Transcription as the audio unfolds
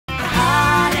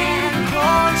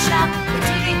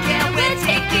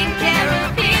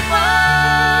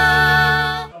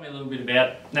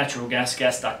about natural gas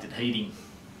ducted heating?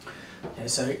 Yeah,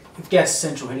 so with gas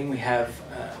central heating we have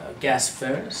a gas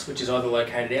furnace which is either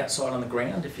located outside on the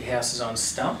ground if your house is on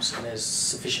stumps and there's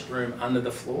sufficient room under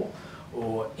the floor,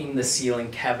 or in the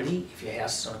ceiling cavity if your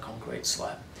house is on a concrete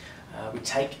slab. We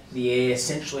take the air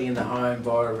centrally in the home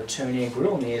via a return air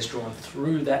grill, and the air is drawn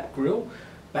through that grill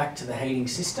back to the heating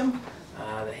system.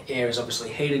 The air is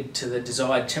obviously heated to the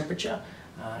desired temperature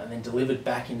and then delivered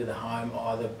back into the home,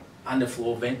 either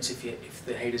underfloor vents if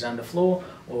the heat is underfloor,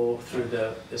 or through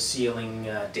the ceiling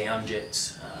down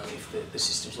jets if the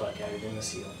system's located in the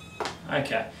ceiling.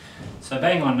 Okay, so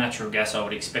being on natural gas, I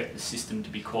would expect the system to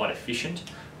be quite efficient.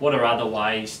 What are other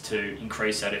ways to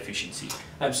increase that efficiency?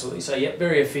 Absolutely, so yeah,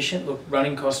 very efficient. Look,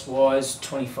 running cost wise,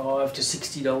 $25 to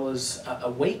 $60 a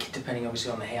week, depending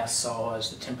obviously on the house size,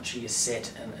 the temperature you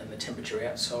set and the temperature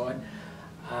outside.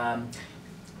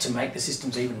 To make the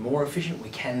systems even more efficient, we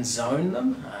can zone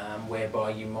them, whereby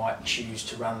you might choose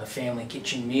to run the family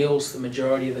kitchen meals the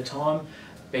majority of the time,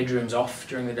 bedrooms off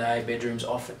during the day, bedrooms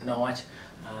off at night,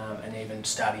 and even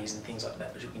studies and things like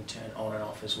that, which we can turn on and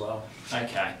off as well.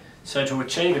 Okay, so to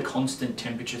achieve a constant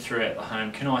temperature throughout the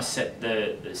home, can I set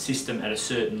the system at a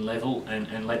certain level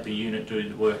and let the unit do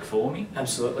the work for me?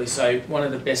 Absolutely. So one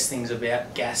of the best things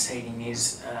about gas heating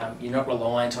is you're not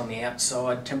reliant on the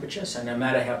outside temperature, so no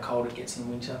matter how cold it gets in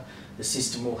winter, the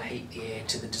system will heat the air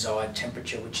to the desired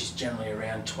temperature, which is generally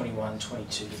around 21,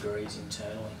 22 degrees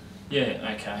internally.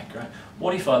 Yeah, okay, great.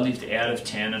 What if I lived out of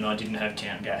town and I didn't have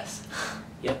town gas?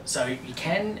 Yep, so you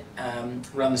can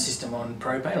run the system on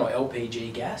propane or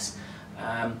LPG gas.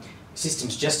 The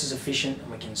system's just as efficient,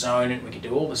 and we can zone it, we can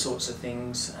do all the sorts of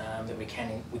things that we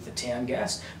can with the town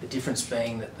gas. The difference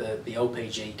being that the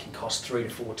LPG can cost 3 to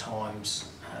 4 times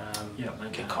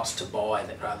the cost to buy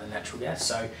that rather than natural gas.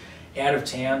 So out of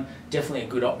town, definitely a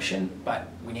good option, but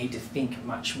we need to think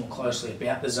much more closely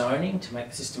about the zoning to make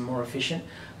the system more efficient,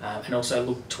 and also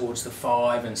look towards the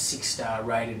 5- and 6-star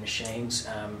rated machines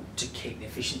to keep the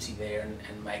efficiency there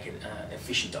and make it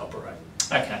efficient to operate.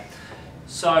 Okay,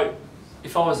 so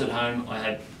if I was at home, I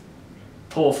had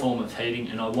poor form of heating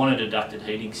and I wanted a ducted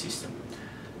heating system.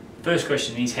 First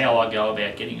question is how I go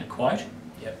about getting a quote.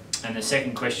 Yep. And the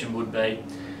second question would be,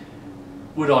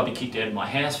 would I be kicked out of my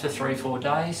house for 3-4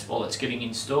 days while it's getting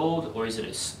installed, or is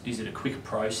it a quick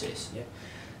process? Yep.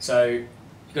 So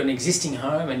you've got an existing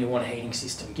home and you want a heating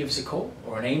system, give us a call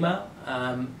or an email.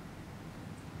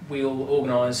 We'll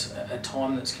organise a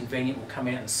time that's convenient, we'll come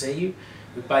out and see you.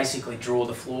 We basically draw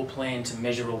the floor plan to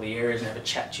measure all the areas and have a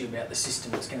chat to you about the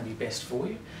system that's going to be best for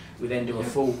you. We then do a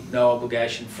full, no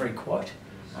obligation, free quote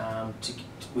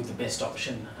with the best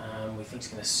option we think is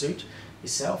going to suit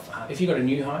yourself. If you've got a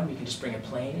new home, you can just bring a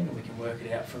plan in and we can work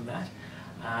it out from that.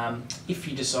 If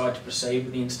you decide to proceed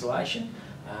with the installation,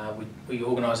 we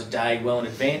organise a day well in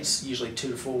advance, usually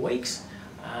 2 to 4 weeks.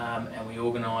 And we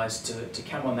organise to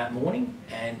come on that morning,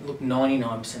 and look,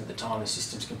 99% of the time the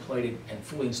system's completed and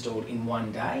fully installed in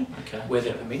one day,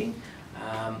 weather permitting.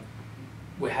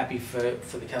 We're happy for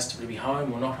the customer to be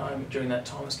home or not home during that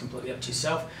time. It's completely up to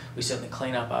yourself. We certainly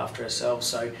clean up after ourselves,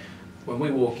 so when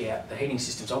we walk out, the heating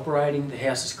system's operating, the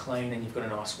house is clean, and you've got a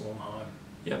nice warm home.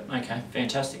 Yep, okay,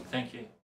 fantastic, thank you.